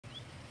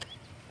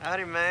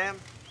Howdy, ma'am.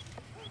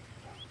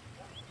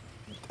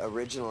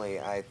 Originally,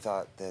 I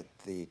thought that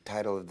the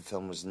title of the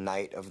film was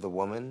Night of the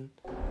Woman,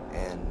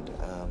 and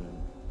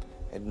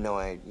I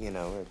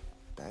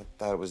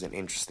thought it was an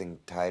interesting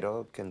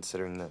title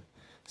considering the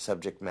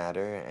subject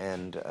matter,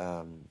 and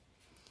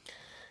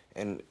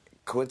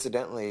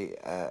coincidentally,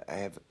 I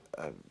have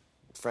a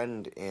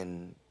friend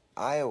in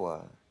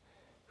Iowa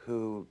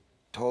who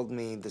told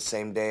me the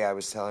same day I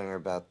was telling her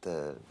about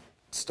the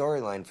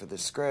storyline for the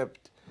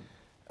script,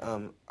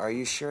 are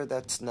you sure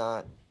that's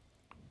not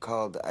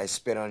called I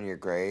Spit on Your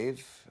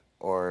Grave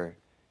or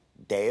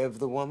Day of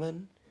the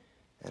Woman?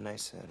 And I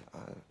said,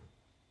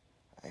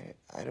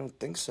 I don't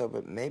think so,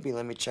 but maybe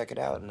let me check it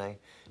out. And I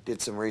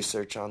did some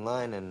research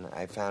online, and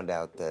I found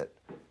out that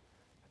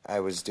I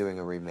was doing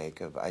a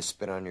remake of I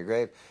Spit on Your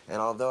Grave.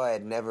 And although I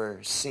had never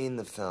seen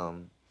the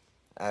film,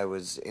 I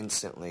was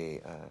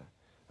instantly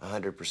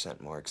 100%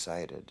 more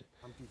excited,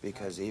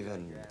 because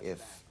even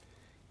if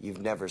you've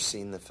never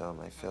seen the film,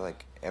 I feel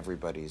like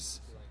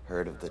everybody's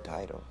heard of the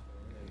title.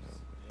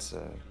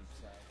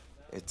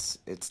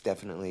 It's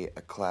definitely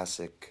a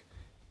classic,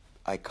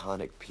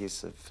 iconic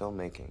piece of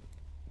filmmaking.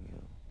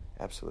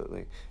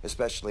 Absolutely,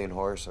 especially in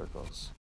horror circles.